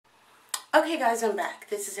Okay guys, I'm back.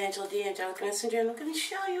 This is Angela D. Angelic Messenger, and I'm going to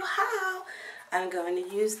show you how I'm going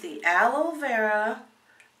to use the aloe vera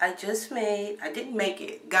I just made. I didn't make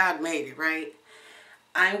it. God made it, right?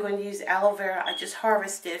 I'm going to use aloe vera. I just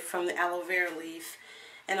harvested from the aloe vera leaf,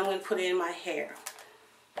 and I'm going to put it in my hair.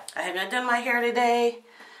 I have not done my hair today.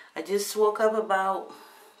 I just woke up about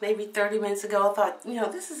maybe 30 minutes ago. I thought,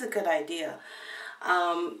 this is a good idea.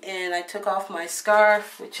 And I took off my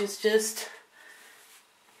scarf, which is just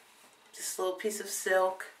a little piece of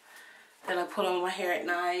silk that I put on my hair at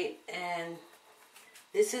night. And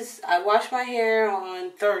this is, I washed my hair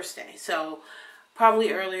on Thursday, so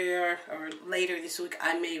probably earlier or later this week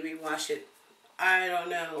I may rewash it. I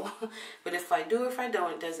don't know. But if I do or if I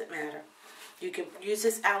don't, it doesn't matter. You can use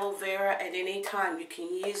this aloe vera at any time. You can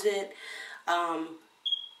use it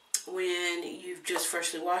when you've just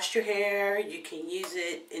freshly washed your hair. You can use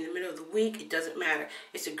it in the middle of the week. It doesn't matter.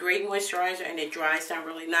 It's a great moisturizer and it dries down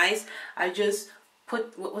really nice. I just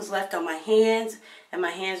put what was left on my hands, and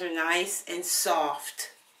my hands are nice and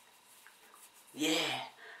soft. Yeah.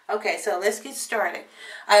 Okay, so let's get started.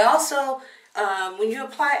 I also, when you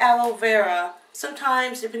apply aloe vera,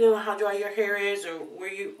 sometimes depending on how dry your hair is or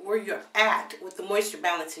where you're at with the moisture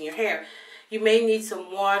balance in your hair, you may need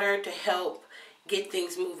some water to help get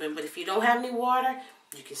things moving. But if you don't have any water,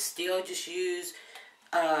 you can still just use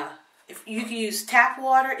if you can use tap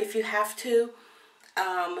water if you have to.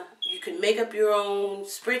 You can make up your own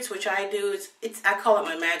spritz, which I do. I call it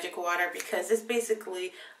my magic water because it's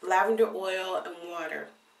basically lavender oil and water.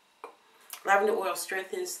 Lavender oil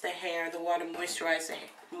strengthens the hair. The water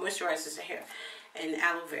moisturizes the hair, and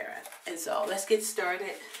aloe vera. And so let's get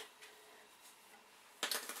started.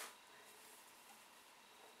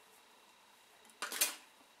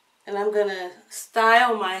 And I'm gonna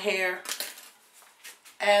style my hair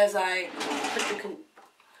as I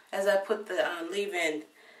put the leave-in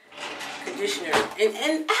conditioner.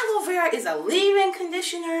 And aloe vera is a leave-in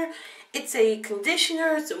conditioner. It's a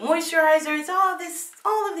conditioner. It's a moisturizer. It's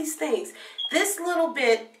all of these things. This little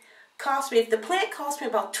bit cost me. If the plant cost me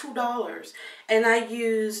about $2, and I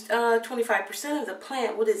used 25% of the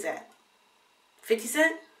plant. What is that? 50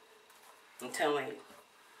 cents? I'm telling you.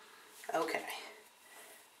 Okay.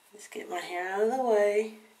 Let's get my hair out of the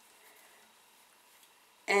way.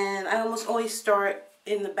 And I almost always start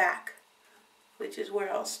in the back, which is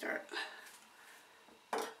where I'll start.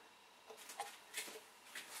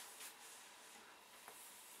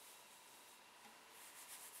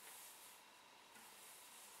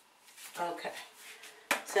 Okay,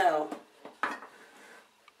 so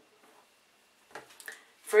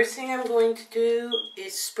first thing I'm going to do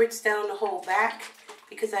is spritz down the whole back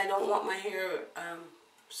because I don't want my hair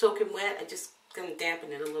soaking wet. I'm just going to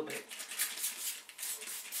dampen it a little bit.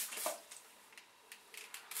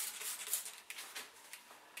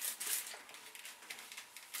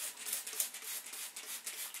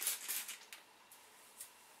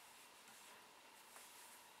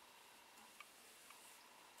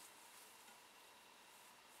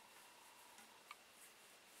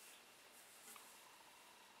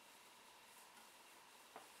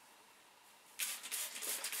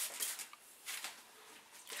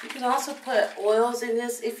 You can also put oils in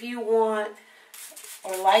this if you want,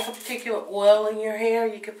 or like a particular oil in your hair.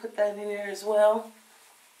 You can put that in there as well.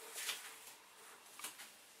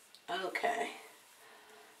 Okay.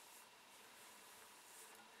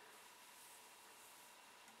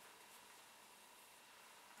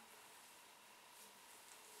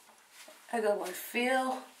 I got my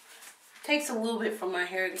feel. Takes a little bit for my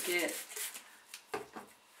hair to get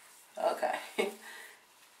okay.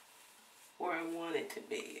 Where I want it to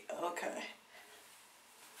be. Okay.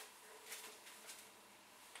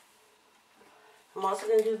 I'm also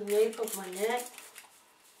going to do the nape of my neck.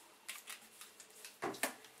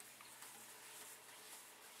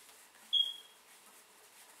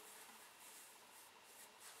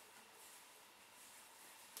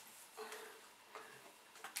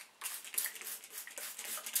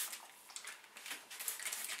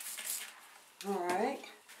 Alright.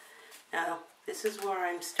 Now, this is where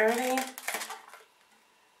I'm starting.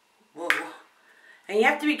 Whoa. And you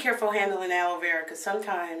have to be careful handling aloe vera because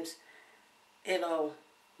sometimes it'll,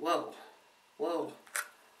 whoa,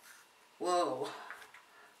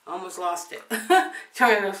 almost lost it.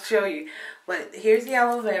 Trying to show you. But here's the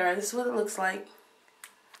aloe vera. This is what it looks like.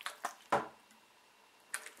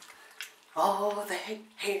 Oh, that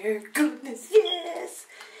hair goodness, yes!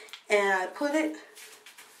 And I put it,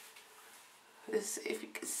 let's see if you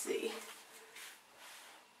can see.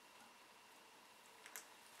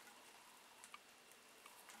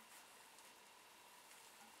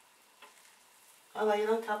 I lay it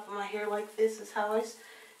on top of my hair like this. Is how I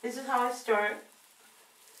This is how I start.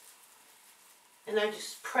 And I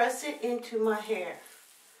just press it into my hair.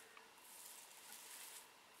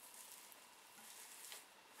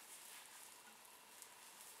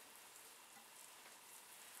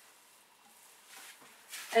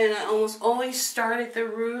 And I almost always start at the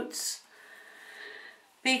roots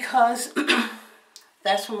because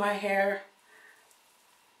that's where my hair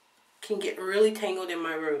can get really tangled in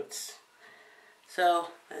my roots. So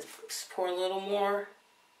let's pour a little more.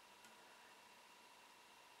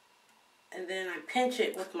 And then I pinch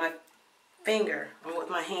it with my finger or with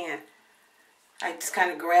my hand. I just kind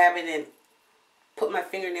of grab it and put my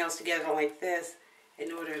fingernails together like this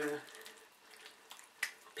in order to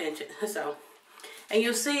pinch it. So, and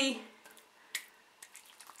you'll see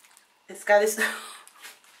it's got its...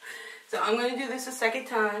 So I'm going to do this a second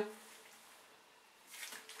time.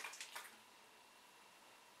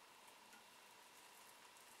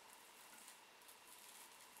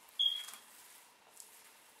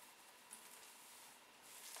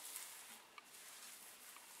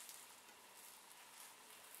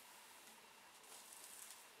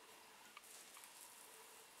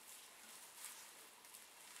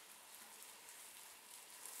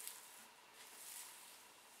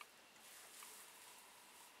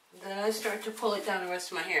 Then I start to pull it down the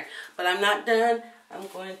rest of my hair. But I'm not done. I'm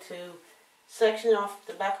going to section off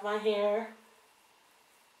the back of my hair.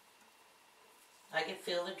 I can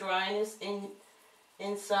feel the dryness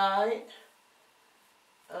inside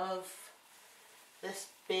of this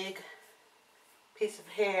big piece of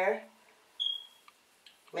hair.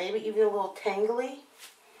 Maybe even a little tangly.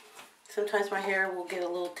 Sometimes my hair will get a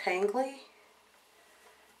little tangly.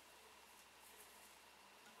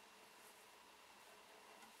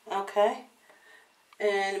 Okay,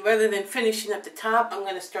 and rather than finishing at the top, I'm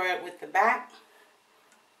going to start with the back.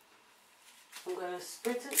 I'm going to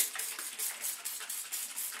spritz it.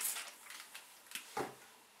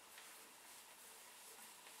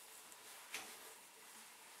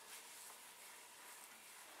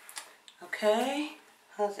 Okay,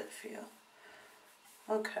 how does it feel?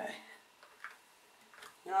 Okay,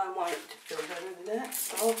 now I want it to feel better than that,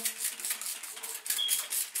 so...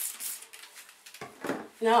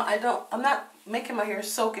 Now I'm not making my hair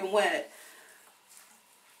soaking wet,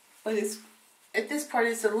 but it's, at this part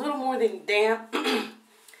it's a little more than damp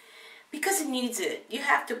because it needs it. You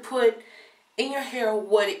have to put in your hair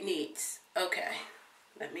what it needs. Okay,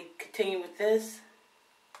 let me continue with this.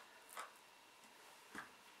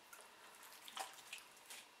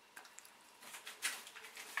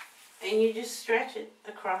 And you just stretch it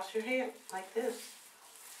across your hair like this.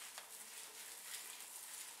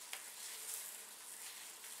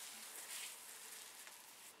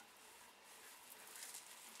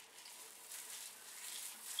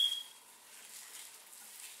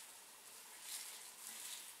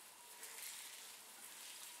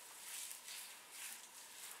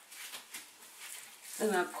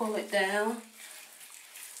 And I pull it down.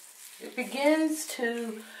 It begins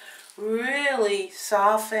to really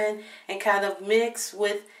soften and kind of mix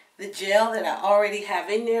with the gel that I already have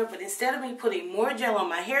in there. But instead of me putting more gel on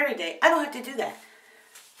my hair today, I don't have to do that.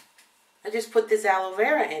 I just put this aloe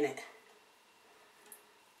vera in it.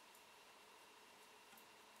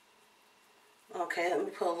 Okay, let me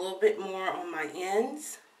put a little bit more on my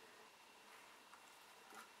ends.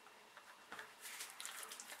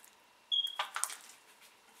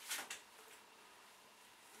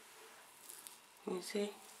 You see?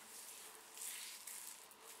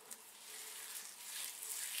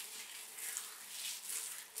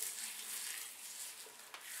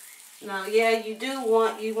 Now, yeah, you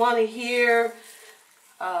want to hear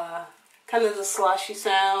kind of the sloshy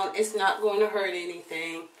sound. It's not going to hurt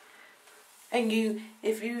anything. And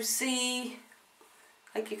if you see,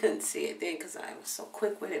 like you couldn't see it then because I was so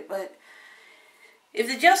quick with it, but if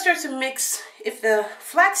the gel starts to mix, if the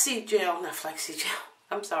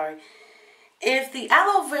if the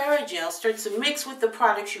aloe vera gel starts to mix with the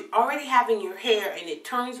products you already have in your hair and it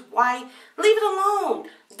turns white, leave it alone.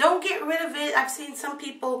 Don't get rid of it. I've seen some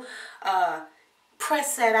people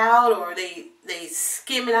press that out, or they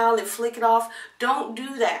skim it out and flick it off. Don't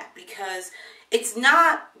do that because it's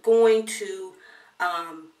not going to,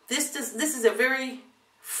 this is a very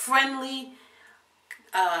friendly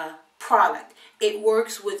product. It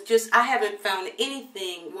works with just, I haven't found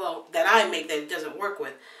anything, well, that I make that it doesn't work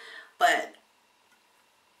with, but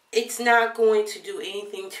it's not going to do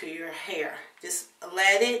anything to your hair. Just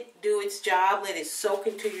let it do its job. Let it soak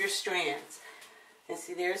into your strands. And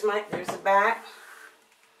see, there's the back.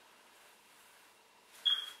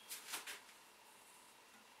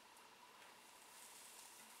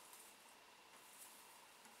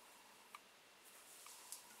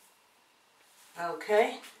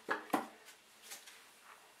 Okay.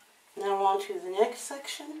 Now on to the next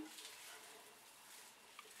section.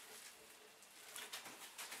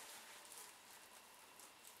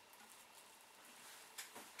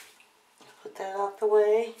 Put that out the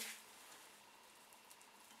way.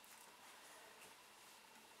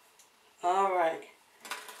 Alright.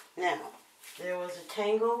 Now, there was a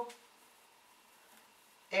tangle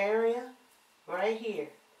area right here.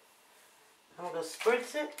 I'm going to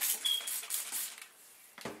spritz it.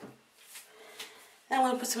 And I'm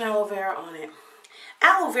going to put some aloe vera on it.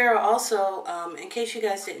 Aloe vera also, in case you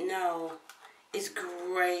guys didn't know, is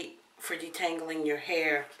great for detangling your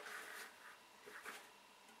hair.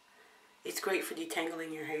 It's great for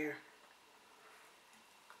detangling your hair.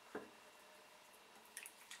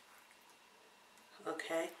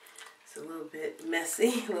 Okay, it's a little bit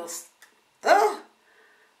messy, a little, oh!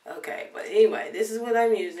 Okay, but anyway, this is what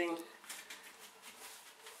I'm using.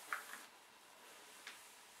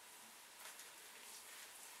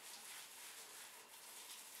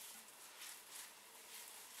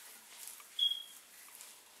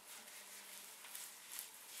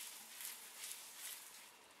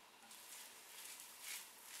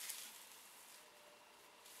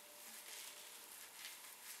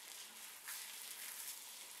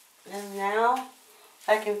 And now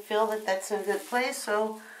I can feel that that's in a good place,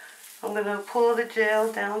 so I'm going to pull the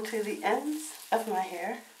gel down to the ends of my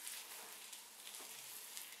hair.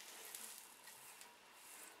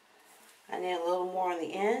 I need a little more on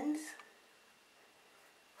the ends.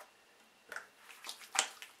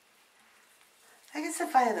 I guess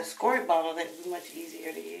if I had a squirt bottle, that would be much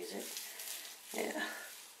easier to use it. Yeah.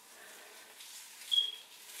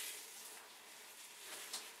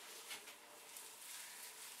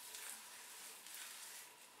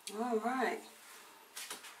 All right.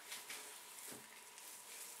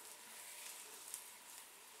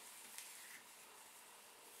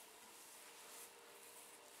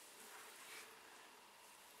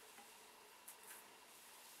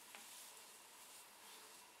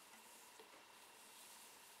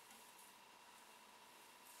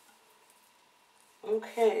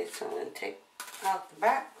 Okay, so I'm going to take out the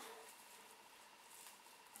back.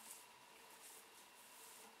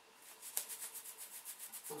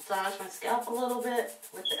 Massage my scalp a little bit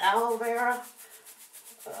with the aloe vera.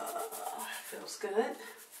 Feels good.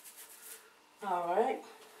 Alright.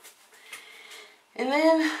 And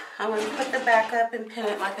then I'm going to put the back up and pin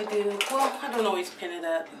it like I do. Well, I don't always pin it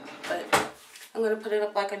up, but I'm going to put it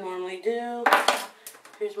up like I normally do.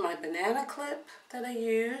 Here's my banana clip that I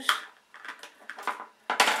use.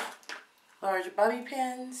 Large bobby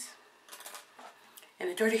pins. And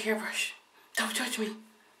a dirty hairbrush. Don't judge me.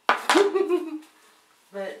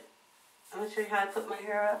 But I'm going to show you how to put my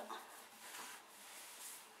hair up.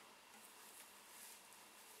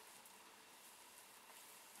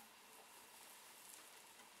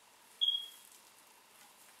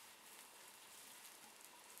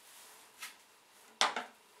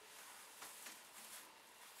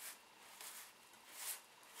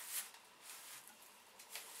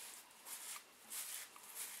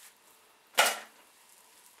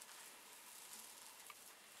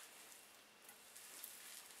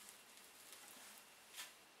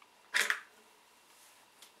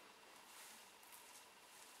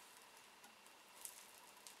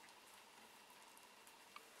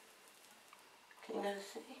 Can you guys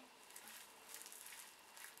see?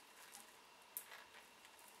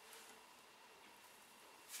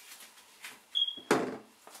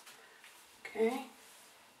 Okay.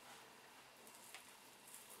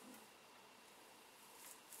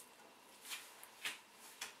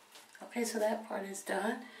 Okay, so that part is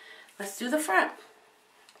done. Let's do the front.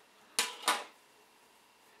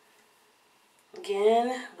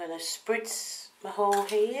 Again, I'm going to spritz my whole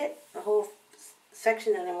head, the whole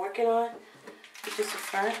section that I'm working on, which is the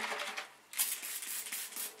front.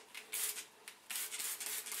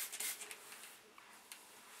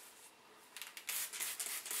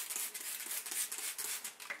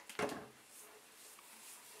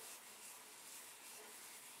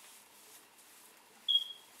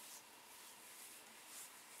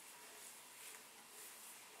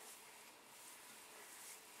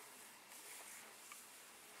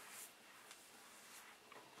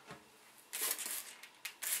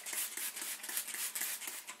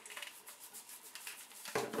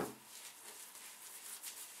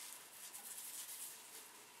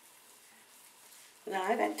 Now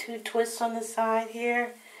I got two twists on the side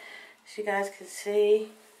here, so you guys can see.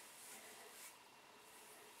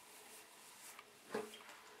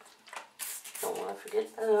 Don't want to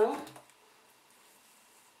forget them.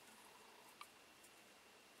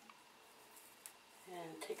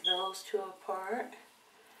 And take those two apart.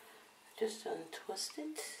 Just untwist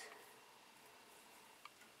it.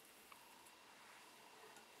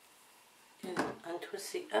 And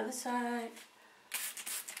untwist the other side.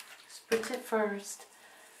 Spritz it first.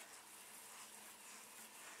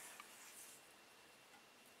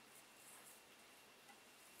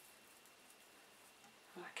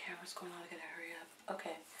 My camera's going on. I gotta hurry up.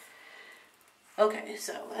 Okay. Okay,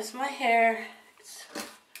 so that's my hair. It's,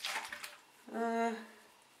 yeah,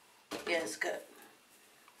 it's good.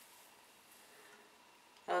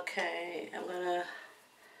 Okay, I'm gonna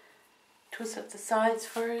twist up the sides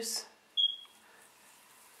first.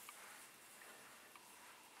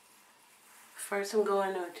 First, I'm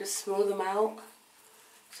going to just smooth them out.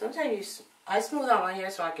 Sometimes I smooth out my hair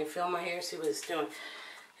so I can feel my hair, see what it's doing.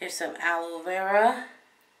 Here's some aloe vera.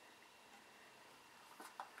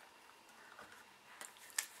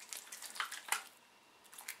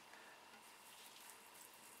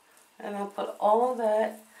 And I'll put all of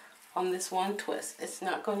that on this one twist. It's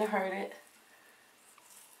not going to hurt it.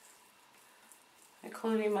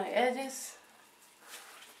 Including my edges.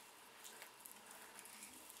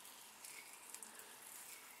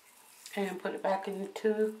 And put it back in the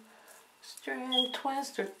two-strand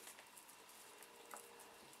twist, or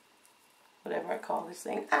whatever I call this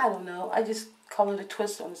thing. I don't know. I just call it a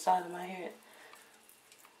twist on the side of my head.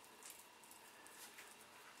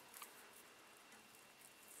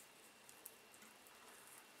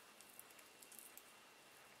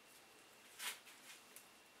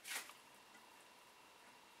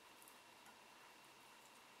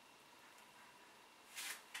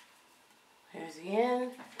 Here's the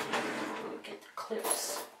end. Let me get the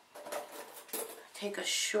clips. Take a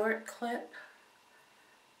short clip.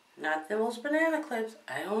 Not those banana clips.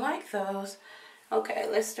 I don't like those. Okay,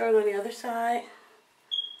 let's start on the other side.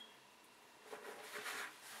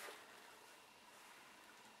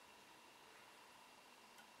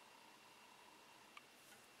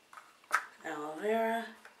 Aloe vera.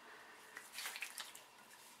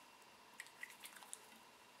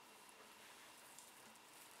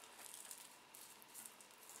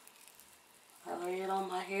 I lay it on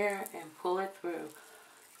my hair and pull it through.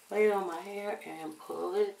 Lay it on my hair and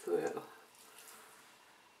pull it through.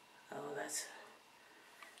 Oh, that's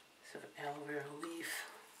an aloe vera leaf.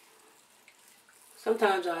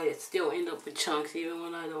 Sometimes I still end up with chunks even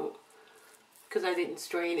when I don't, because I didn't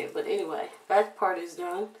strain it. But anyway, that part is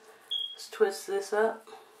done. Let's twist this up.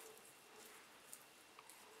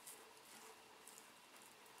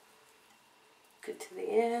 Get to the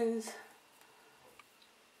ends.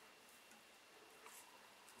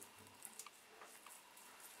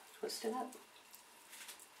 Twist it up.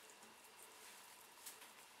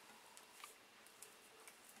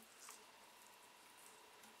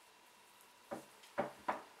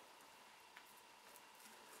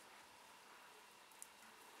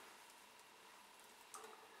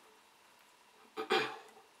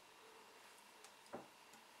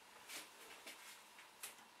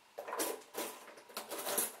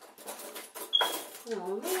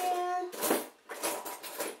 Oh man.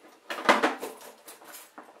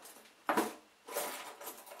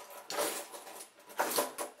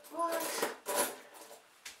 What?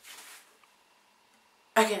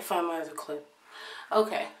 I can't find my other clip.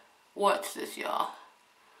 Okay, watch this, y'all.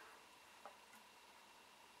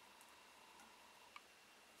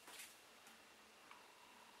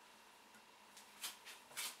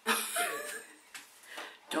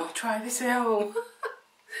 Don't try this at home.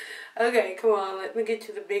 Okay, come on, let me get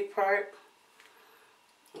to the big part.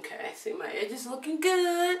 Okay, I see my edges looking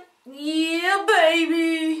good. Yeah,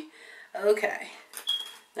 baby. Okay,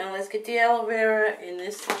 now let's get the aloe vera in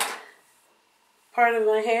this part of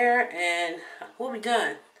my hair and we'll be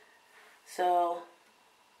done. So,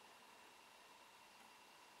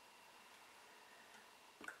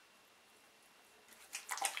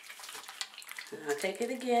 I'll take it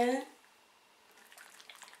again.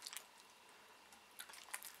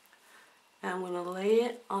 And I'm going to lay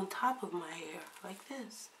it on top of my hair like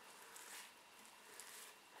this.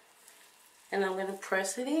 And I'm going to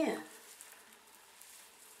press it in.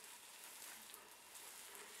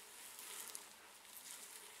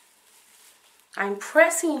 I'm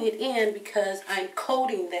pressing it in because I'm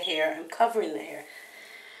coating the hair. I'm covering the hair.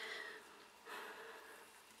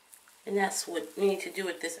 And that's what we need to do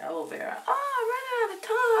with this aloe vera. Oh, I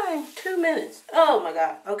ran out of time. 2 minutes. Oh my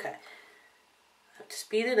God. Okay. I have to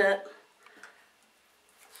speed it up.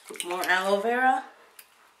 Put more aloe vera.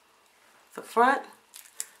 The front.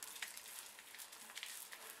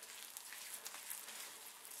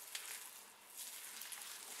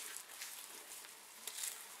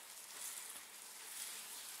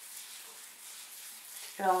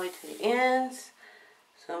 Get all the way to the ends.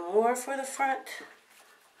 Some more for the front.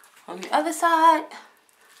 On the other side.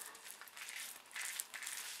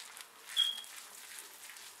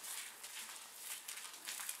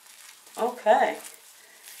 Okay.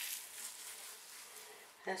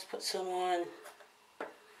 Let's put some on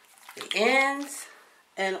the ends.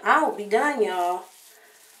 And I will be done, y'all.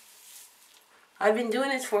 I've been doing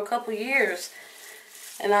this for a couple years.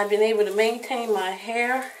 And I've been able to maintain my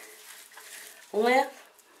hair length.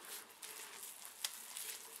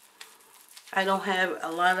 I don't have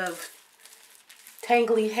a lot of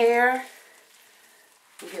tangly hair.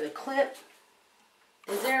 You get a clip.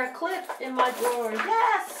 Is there a clip in my drawer?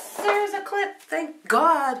 Yes, there's a clip. Thank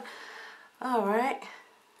God. All right.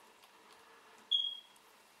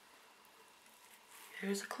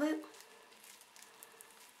 Here's a clip.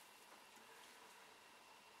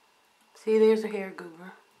 See, there's a hair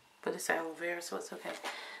goober. But it's aloe vera, so it's okay.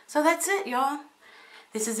 So that's it, y'all.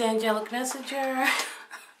 This is Angelic Messenger.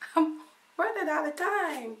 I'm running out of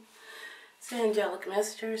time. It's Angelic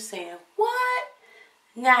Messenger saying, what?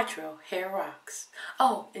 Natural hair rocks.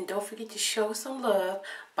 Oh, and don't forget to show some love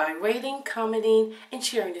by rating, commenting, and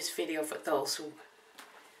sharing this video for those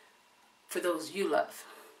you love.